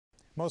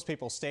Most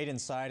people stayed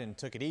inside and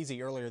took it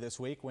easy earlier this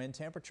week when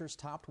temperatures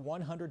topped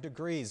 100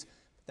 degrees.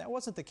 But that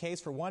wasn't the case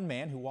for one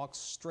man who walked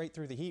straight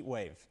through the heat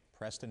wave.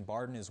 Preston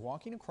Barden is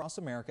walking across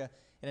America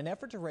in an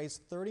effort to raise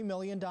 $30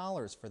 million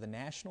for the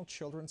National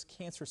Children's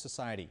Cancer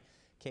Society.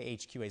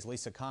 KHQA's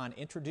Lisa Kahn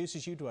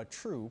introduces you to a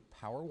true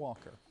power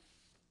walker.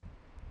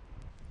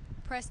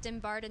 Preston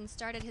Barden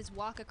started his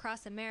walk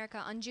across America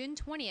on June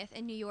 20th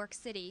in New York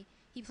City.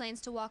 He plans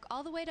to walk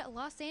all the way to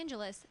Los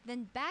Angeles,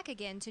 then back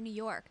again to New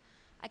York.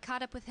 I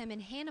caught up with him in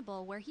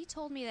Hannibal, where he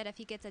told me that if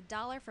he gets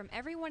 $1 from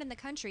everyone in the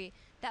country,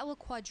 that will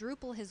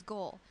quadruple his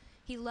goal.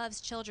 He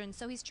loves children,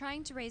 so he's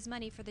trying to raise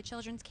money for the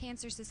Children's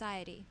Cancer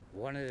Society.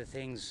 One of the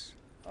things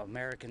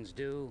Americans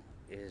do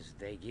is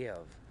they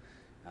give.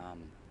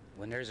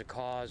 When there's a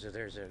cause or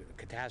there's a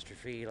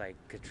catastrophe like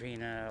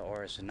Katrina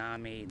or a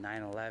tsunami,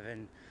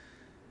 9/11,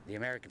 the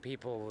American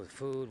people with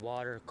food,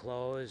 water,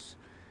 clothes,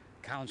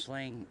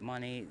 counseling,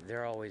 money,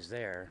 they're always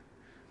there.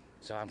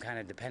 So I'm kind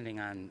of depending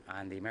on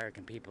the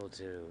American people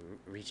to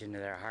reach into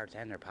their hearts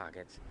and their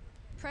pockets.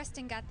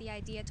 Preston got the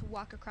idea to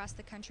walk across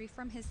the country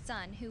from his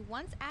son, who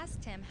once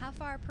asked him how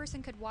far a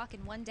person could walk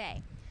in one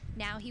day.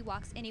 Now he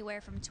walks anywhere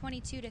from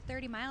 22 to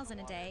 30 miles in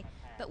a day,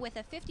 but with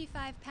a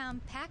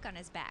 55-pound pack on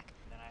his back.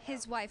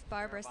 His wife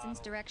Barbara sends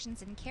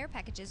directions and care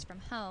packages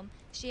from home.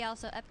 She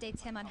also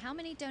updates him on how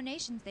many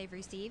donations they've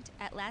received.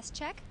 At last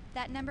check,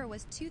 that number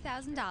was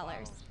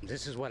 $2,000.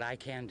 This is what I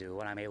can do,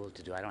 what I'm able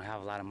to do. I don't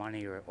have a lot of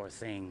money or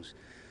things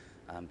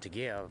to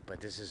give, but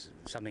this is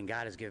something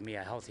God has given me,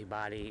 a healthy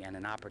body and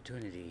an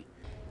opportunity.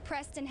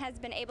 Preston has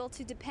been able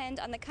to depend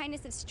on the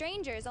kindness of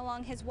strangers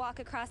along his walk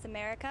across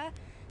America.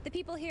 The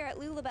people here at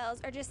Lulabelle's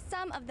are just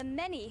some of the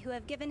many who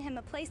have given him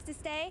a place to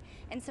stay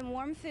and some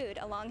warm food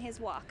along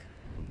his walk.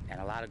 And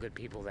a lot of good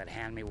people that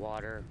hand me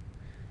water,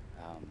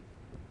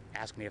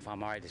 ask me if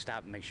I'm all right, to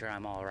stop and make sure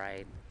I'm all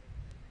right.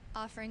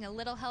 Offering a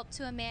little help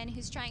to a man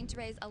who's trying to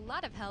raise a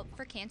lot of help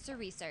for cancer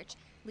research.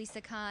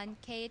 Lisa Kahn,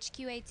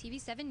 KHQA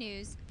TV7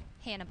 News,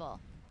 Hannibal.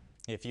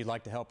 If you'd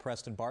like to help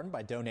Preston Barden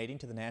by donating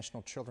to the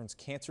National Children's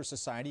Cancer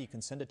Society, you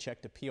can send a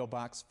check to P.O.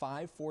 Box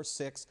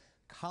 546,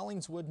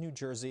 Collingswood, New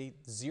Jersey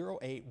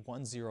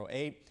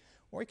 08108,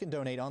 or you can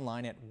donate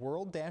online at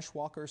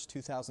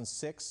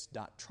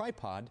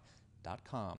world-walkers2006.tripod.com.